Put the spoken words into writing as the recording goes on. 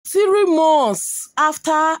3 months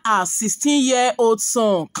after her 16-year-old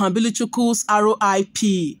son Kambi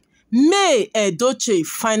RIP, May Edochie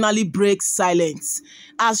finally breaks silence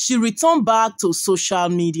as she returned back to social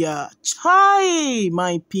media. Chai,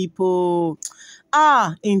 my people.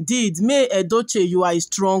 Indeed, May Edochie, you are a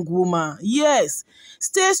strong woman. Yes,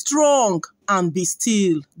 stay strong and be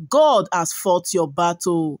still. God has fought your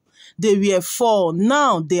battle. They were 4,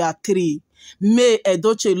 now they are 3. May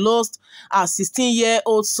Edochie lost her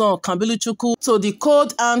 16-year-old son Kambi to the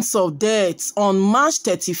cold hands of death on March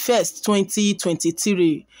 31st,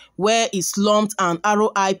 2023, where he slumped an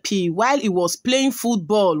RIP while he was playing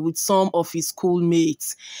football with some of his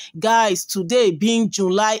schoolmates. Guys, today being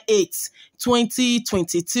July 8th,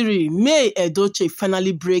 2023, May Edochie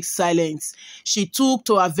finally breaks silence. She took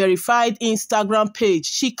to her verified Instagram page.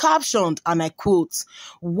 She captioned, and I quote,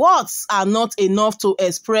 "Words are not enough to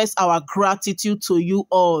express our gratitude to you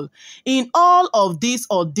all. In all of these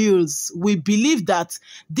ordeals, we believe that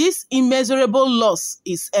this immeasurable loss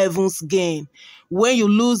is heaven's gain. When you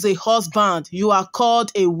lose a husband, you are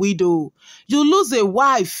called a widow. You lose a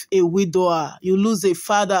wife, a widower. You lose a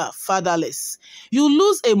father, fatherless. You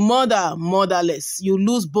lose a mother, motherless. You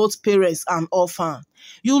lose both parents and orphan.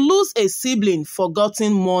 You lose a sibling,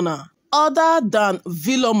 forgotten mourner. Other than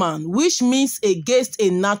villman, which means against a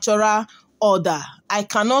natural order. I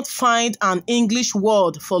cannot find an English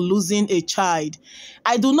word for losing a child.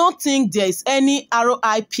 I do not think there is any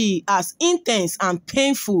RIP as intense and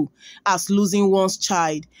painful as losing one's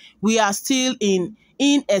child. We are still in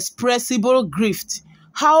inexpressible grief.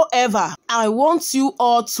 However, I want you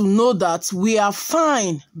all to know that we are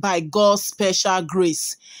fine by God's special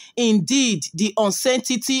grace. Indeed, the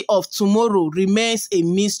uncertainty of tomorrow remains a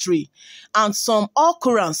mystery, and some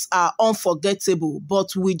occurrences are unforgettable,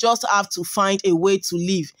 but we just have to find a way to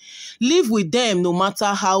live. Live with them no matter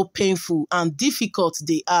how painful and difficult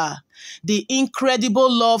they are. The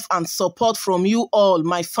incredible love and support from you all,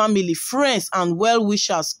 my family, friends, and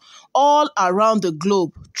well-wishers all around the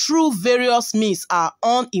globe through various means are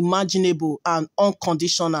unimaginable and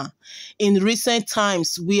unconditional. In recent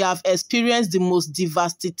times, we have experienced the most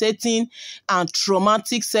devastating and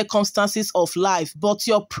traumatic circumstances of life, but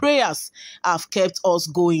your prayers have kept us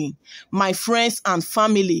going. My friends and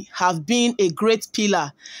family have been a great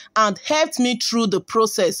pillar and helped me through the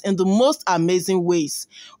process in the most amazing ways.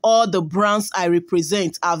 All the brands I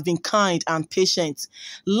represent have been kind and patient.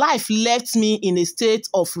 Life left me in a state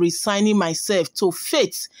of resigning myself to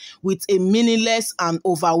fate with a meaningless and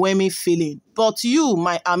overwhelming feeling. But you,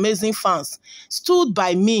 my amazing fans, stood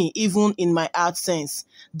by me even in my absence.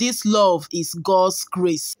 This love is God's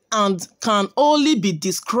grace and can only be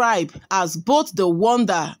described as both the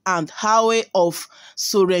wonder and highway of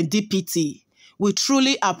serendipity. We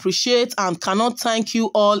truly appreciate and cannot thank you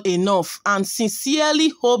all enough, and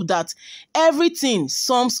sincerely hope that everything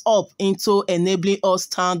sums up into enabling us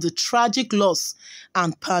stand the tragic loss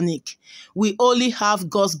and panic. We only have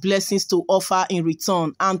God's blessings to offer in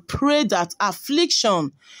return, and pray that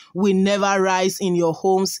affliction will never rise in your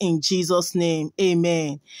homes in Jesus' name.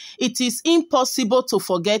 Amen. It is impossible to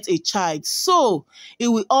forget a child, so it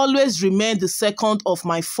will always remain the second of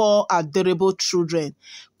my 4 adorable children.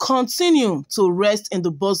 Continue to rest in the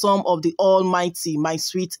bosom of the Almighty, my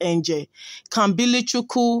sweet angel. Kambi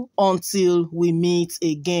until we meet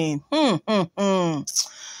again. May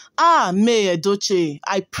Edochie,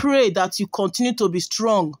 I pray that you continue to be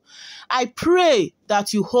strong. I pray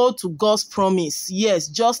that you hold to God's promise. Yes,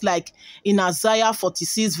 just like in Isaiah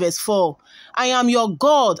 46 verse 4. I am your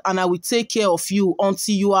God and I will take care of you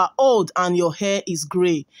until you are old and your hair is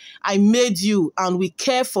gray. I made you and will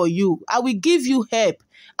care for you. I will give you help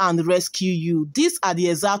and rescue you. These are the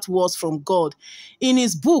exact words from God in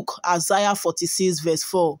his book, Isaiah 46 verse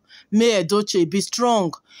 4. May Edochie, be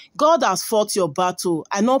strong. God has fought your battle.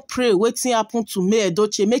 I not pray wetin happen to May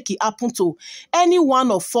Edochie, make it happen to any one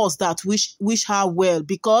of us that wish her well,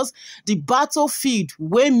 because the battlefield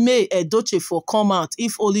when May Edochie for come out,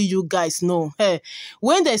 if only you guys know.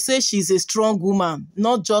 When they say she's a strong woman,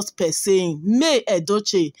 not just per se, May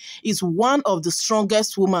Edochie is one of the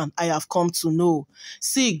strongest women I have come to know.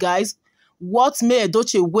 See, guys, what May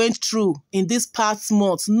Edochie went through in this past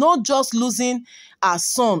month, not just losing her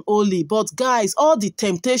son only, but guys, all the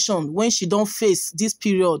temptation when she don't face this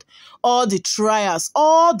period, all the trials,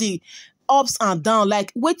 all the ups and downs,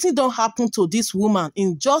 like wetin don't happen to this woman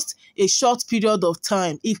in just a short period of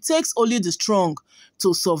time. It takes only the strong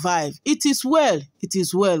to survive. It is well. It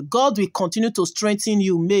is well. God will continue to strengthen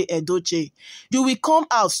you, May Edochie. You will come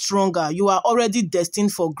out stronger. You are already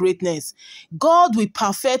destined for greatness. God will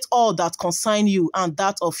perfect all that concerns you and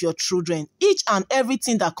that of your children. Each and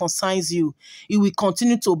everything that concerns you, He will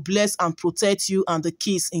continue to bless and protect you and the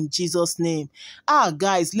kids in Jesus' name.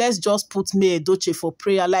 Guys, let's just put May Edochie for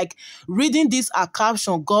prayer. Like, reading this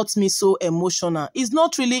caption got me so emotional. It's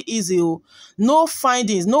not really easy. No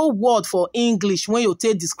findings, no word for English when you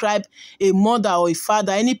describe a mother or a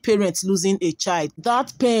father, any parent losing a child.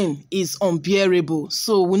 That pain is unbearable.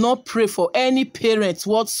 So we not pray for any parents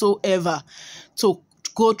whatsoever to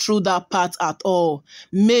go through that part at all.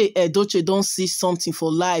 May Edochie don't see something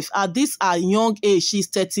for life. At this young age, she's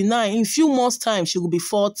 39. In few months' time, she will be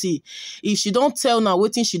 40. If she don't tell now,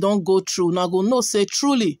 waiting she don't go through. Now go no say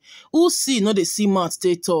truly. Who see, no they see mouth,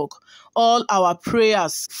 they talk. All our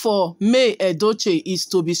prayers for May Edochie is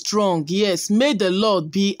to be strong. Yes, may the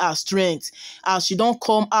Lord be her strength as she don't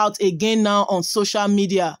come out again now on social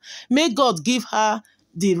media. May God give her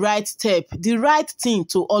the right step, the right thing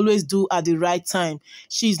to always do at the right time.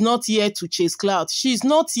 She's not here to chase clout. She's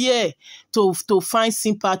not here to find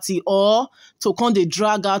sympathy or to come dey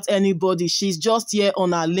drag out anybody. She's just here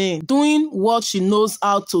on her lane, doing what she knows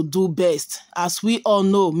how to do best. As we all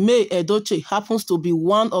know, May Edochie happens to be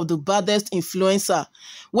one of the baddest influencer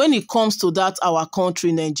when it comes to that our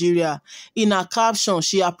country, Nigeria. In her caption,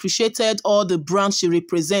 she appreciated all the brands she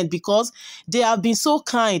represents because they have been so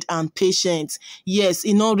kind and patient. Yes,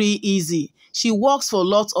 it's not really easy. She works for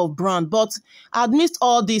lots of brands, but amidst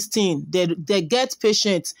all these things, they get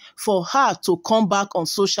patient for her to come back on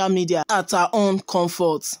social media at her own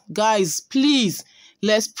comfort. Guys, please,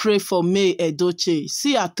 let's pray for May Edochie.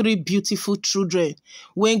 See her 3 beautiful children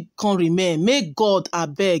when can remain. May God,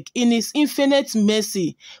 abeg, in His infinite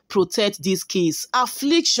mercy, protect these kids.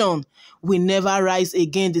 Affliction will never rise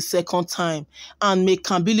again the second time. And may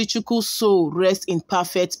Kambilichuku's soul rest in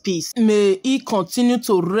perfect peace. May he continue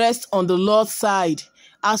to rest on the Lord's side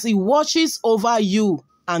as He watches over you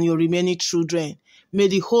and your remaining children. May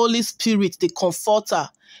the Holy Spirit, the Comforter,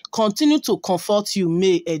 continue to comfort you,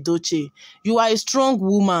 May Edochie. You are a strong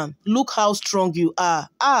woman. Look how strong you are.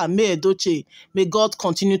 May Edochie, may God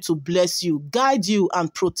continue to bless you, guide you,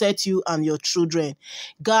 and protect you and your children.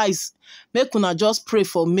 Guys, make una just pray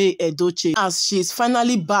for May Edochie as she is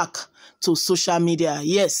finally back to social media.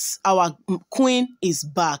 Yes, our queen is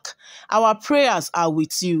back. Our prayers are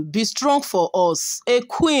with you. Be strong for us. A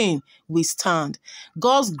queen we stand.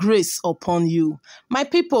 God's grace upon you. My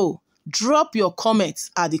people, drop your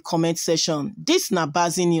comments at the comment section. This na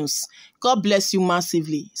Bazi News. God bless you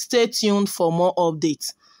massively. Stay tuned for more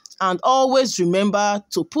updates. And always remember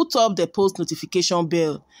to put up the post notification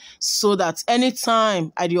bell so that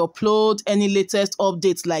anytime I upload any latest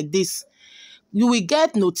updates like this, you will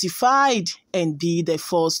get notified and be the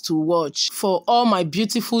first to watch. For all my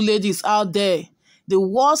beautiful ladies out there, the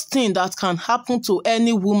worst thing that can happen to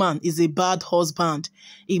any woman is a bad husband.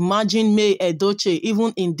 Imagine May Edochie,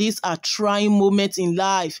 even in this trying moment in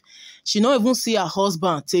life, she not even see her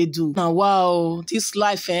husband they do. Now, wow, this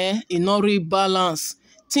life, it not really balance.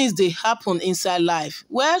 Things they happen inside life.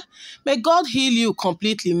 Well, may God heal you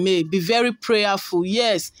completely, May. Be very prayerful.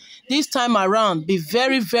 Yes, this time around, be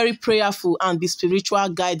very, very prayerful and be spiritual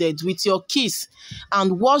guided with your kiss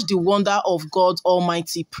and watch the wonder of God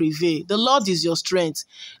Almighty prevail. The Lord is your strength.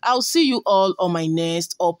 I'll see you all on my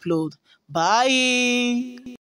next upload. Bye.